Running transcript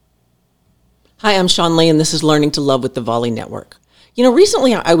Hi, I'm Sean Lee, and this is Learning to Love with the Volley Network. You know,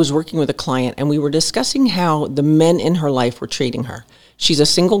 recently I was working with a client, and we were discussing how the men in her life were treating her. She's a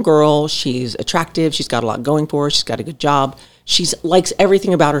single girl. She's attractive. She's got a lot going for her. She's got a good job. She likes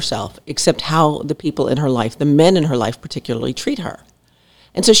everything about herself except how the people in her life, the men in her life particularly, treat her.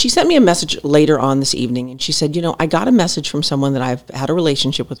 And so she sent me a message later on this evening, and she said, you know, I got a message from someone that I've had a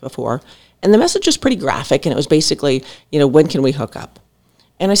relationship with before, and the message was pretty graphic, and it was basically, you know, when can we hook up?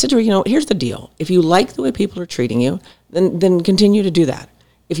 And I said to her, you know, here's the deal. If you like the way people are treating you, then continue to do that.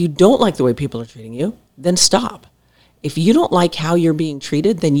 If you don't like the way people are treating you, then stop. If you don't like how you're being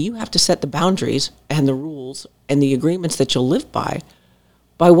treated, then you have to set the boundaries and the rules and the agreements that you'll live by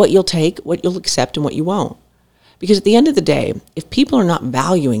what you'll take, what you'll accept, and what you won't. Because at the end of the day, if people are not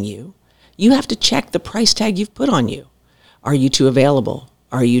valuing you, you have to check the price tag you've put on you. Are you too available?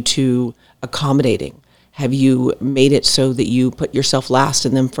 Are you too accommodating? Have you made it so that you put yourself last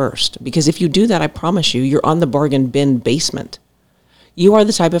and them first? Because if you do that, I promise you, you're on the bargain bin basement. You are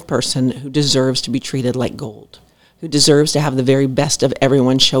the type of person who deserves to be treated like gold, who deserves to have the very best of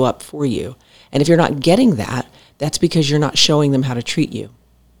everyone show up for you. And if you're not getting that, that's because you're not showing them how to treat you.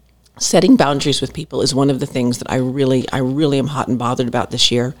 Setting boundaries with people is one of the things that I really am hot and bothered about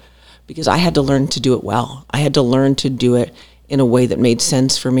this year, because I had to learn to do it well. I had to learn to do it in a way that made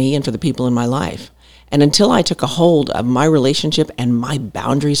sense for me and for the people in my life. And until I took a hold of my relationship and my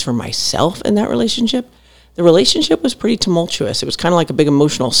boundaries for myself in that relationship, the relationship was pretty tumultuous. It was kind of like a big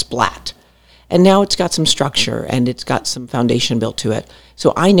emotional splat. And now it's got some structure and it's got some foundation built to it.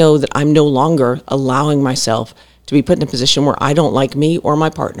 So I know that I'm no longer allowing myself to be put in a position where I don't like me or my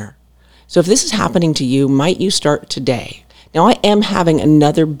partner. So if this is happening to you, might you start today? Now, I am having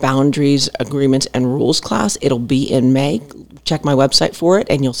another boundaries, agreements, and rules class. It'll be in May. Check my website for it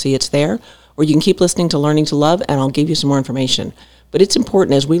and you'll see it's there. Or you can keep listening to Learning to Love, and I'll give you some more information. But it's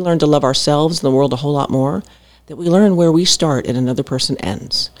important as we learn to love ourselves and the world a whole lot more, that we learn where we start and another person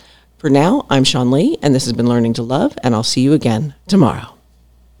ends. For now, I'm Sean Lee, and this has been Learning to Love, and I'll see you again tomorrow.